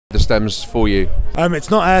the stems for you? It's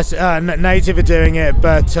not us, Native are doing it,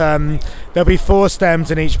 but there'll be 4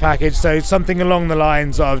 stems in each package, so something along the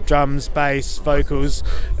lines of drums, bass, vocals,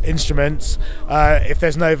 instruments. If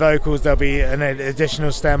there's no vocals, there'll be an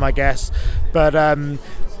additional stem, I guess. But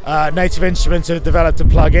Native Instruments have developed a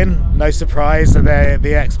plugin, no surprise that they're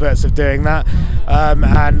the experts of doing that,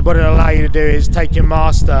 and what it'll allow you to do is take your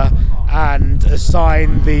master and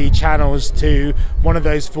assign the channels to one of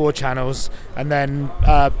those 4 channels and then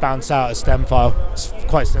bounce out a stem file. It's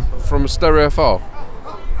quite simple. From a stereo file?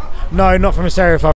 No, not from a stereo file.